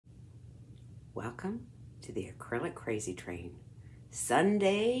Welcome to the Acrylic Crazy Train.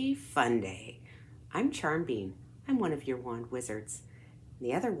 Sunday Funday. I'm Charmbean. I'm one of your wand wizards.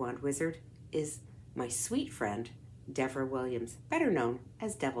 The other wand wizard is my sweet friend, Deborah Williams, better known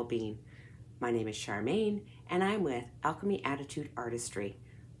as Devil Bean. My name is Charmaine, and I'm with Alchemy Attitude Artistry.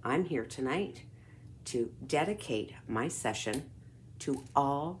 I'm here tonight to dedicate my session to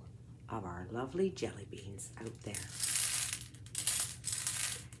all of our lovely jelly beans out there.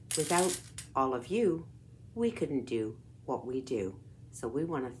 Without all of you, we couldn't do what we do. So we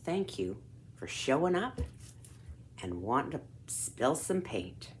want to thank you for showing up and wanting to spill some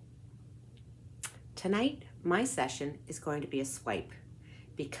paint. Tonight, my session is going to be a swipe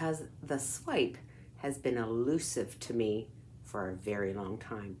because the swipe has been elusive to me for a very long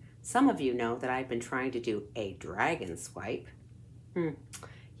time. Some of you know that I've been trying to do a dragon swipe.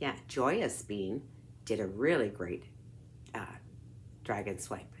 Yeah, Joyous Bean did a really great dragon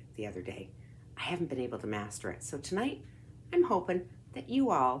swipe the other day. I haven't been able to master it. So tonight, I'm hoping that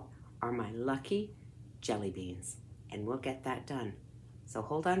you all are my lucky jelly beans, and we'll get that done. So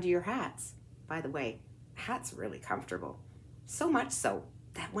hold on to your hats. By the way, hat's really comfortable. So much so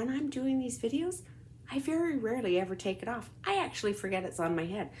that when I'm doing these videos, I very rarely ever take it off. I actually forget it's on my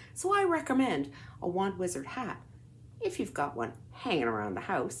head. So I recommend a Wand Wizard hat. If you've got one hanging around the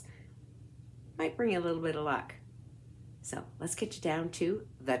house, might bring you a little bit of luck. So let's get you down to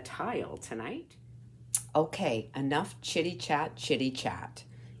the tile tonight. Okay, enough chitty chat.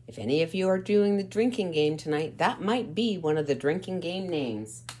 If any of you are doing the drinking game tonight, that might be one of the drinking game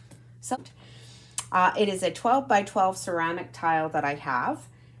names. So it is a 12 by 12 ceramic tile that I have.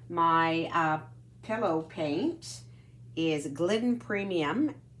 My pillow paint is Glidden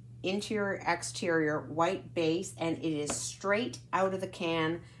Premium, interior, exterior, white base, and it is straight out of the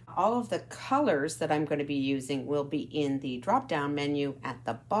can. All of the colors that I'm going to be using will be in the drop-down menu at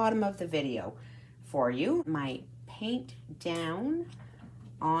the bottom of the video for you. My paint down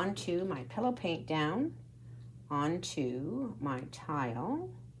onto my pillow paint down onto my tile.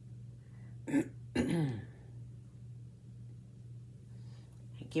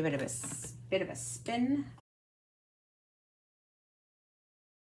 Give it a bit of a spin.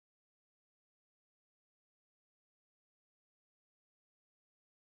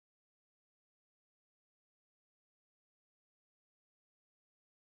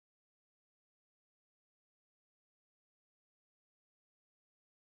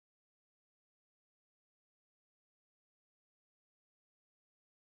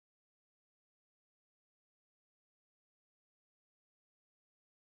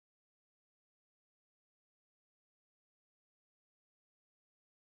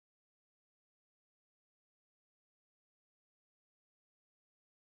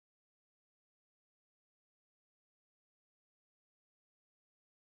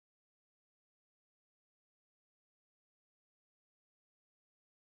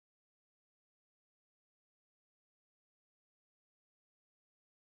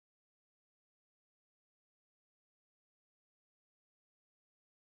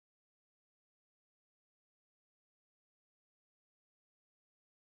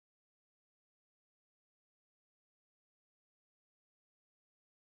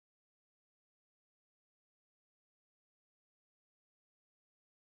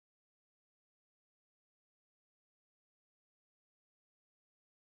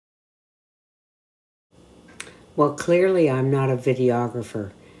 Well, clearly I'm not a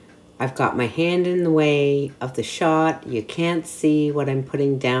videographer. I've got my hand in the way of the shot. You can't see what I'm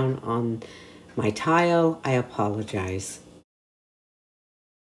putting down on my tile. I apologize.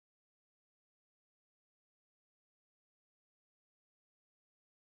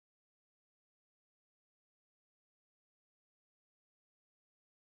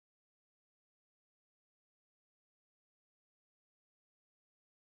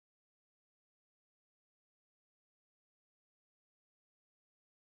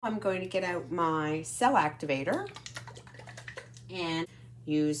 I'm going to get out my cell activator and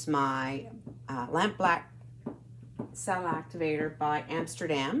use my Lamp Black cell activator by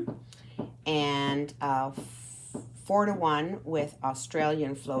Amsterdam and 4:1 with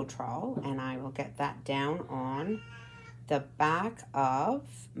Australian Floetrol, and I will get that down on the back of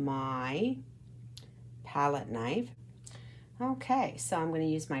my palette knife. Okay, so I'm going to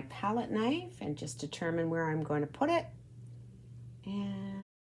use my palette knife and just determine where I'm going to put it. And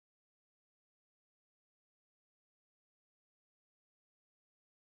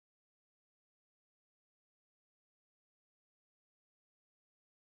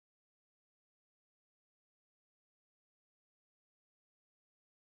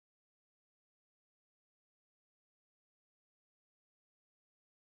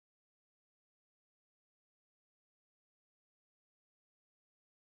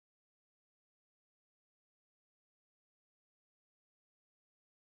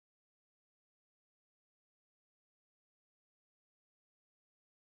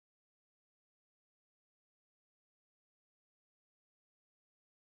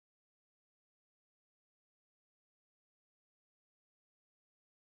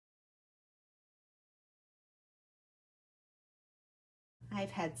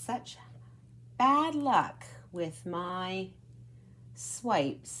I've had such bad luck with my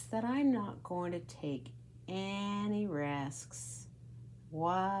swipes that I'm not going to take any risks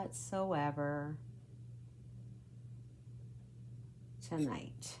whatsoever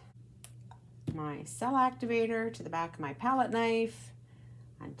tonight. My cell activator to the back of my palette knife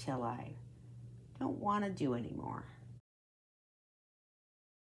until I don't want to do anymore.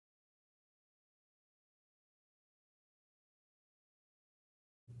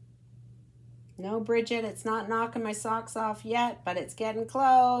 No, Bridget, it's not knocking my socks off yet, but it's getting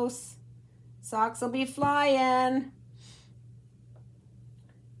close. Socks will be flying.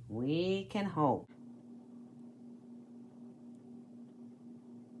 We can hope.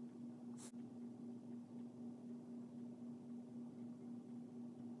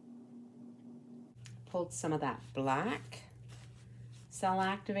 Pulled some of that black cell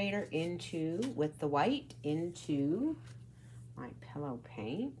activator with the white into my pillow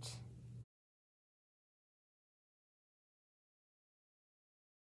paint.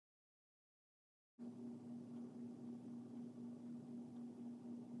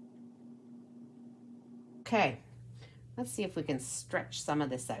 Okay, let's see if we can stretch some of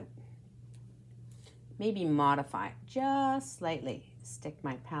this out. Maybe modify it just slightly. Stick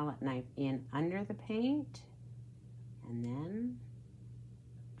my palette knife in under the paint and then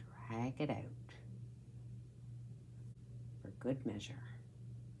drag it out for good measure.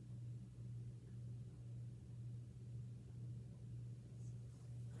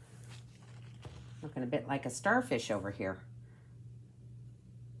 Looking a bit like a starfish over here.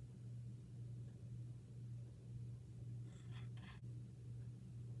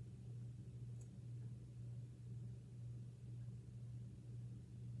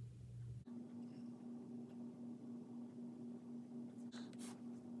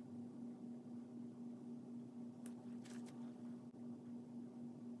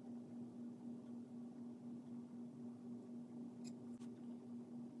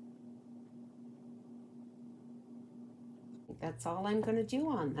 That's all I'm going to do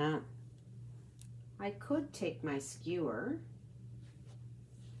on that. I could take my skewer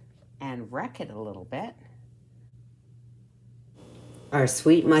and wreck it a little bit. Our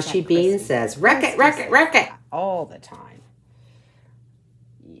sweet mushy bean says, wreck it, wreck it, wreck it. All the time.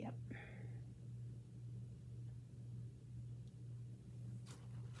 Yep.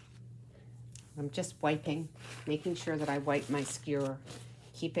 I'm just wiping, making sure that I wipe my skewer,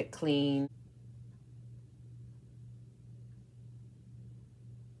 keep it clean.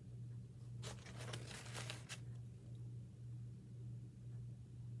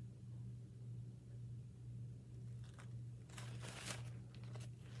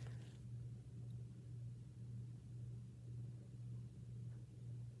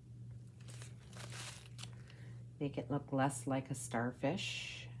 Make it look less like a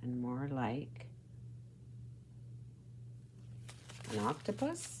starfish and more like an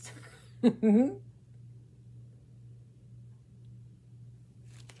octopus. Yeah.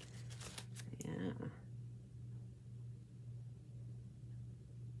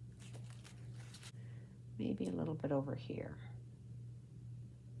 Maybe a little bit over here.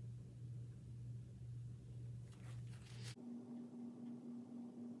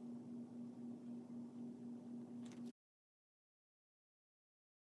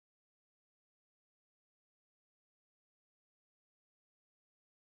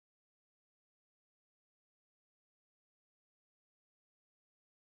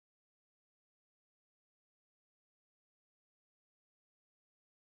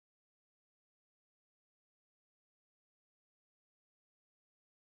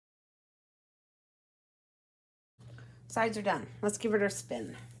 Sides are done. Let's give it a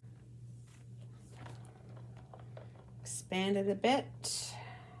spin. Expand it a bit.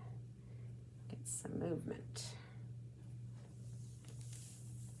 Get some movement.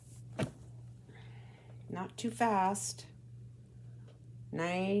 Not too fast.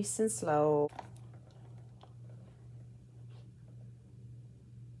 Nice and slow.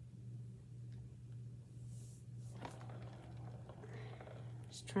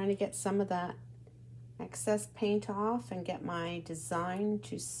 Just trying to get some of that excess paint off and get my design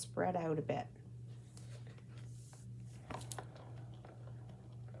to spread out a bit.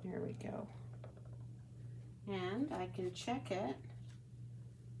 There we go. And I can check it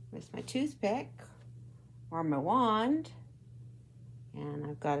with my toothpick or my wand, and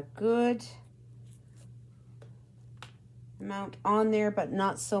I've got a good amount on there, but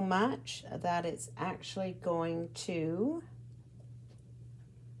not so much that it's actually going to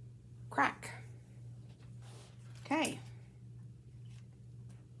crack. Okay.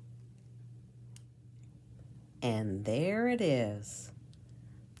 And there it is.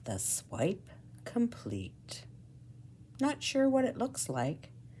 The swipe complete. Not sure what it looks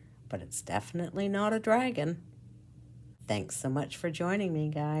like, but it's definitely not a dragon. Thanks so much for joining me,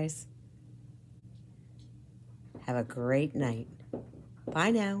 guys. Have a great night.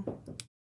 Bye now.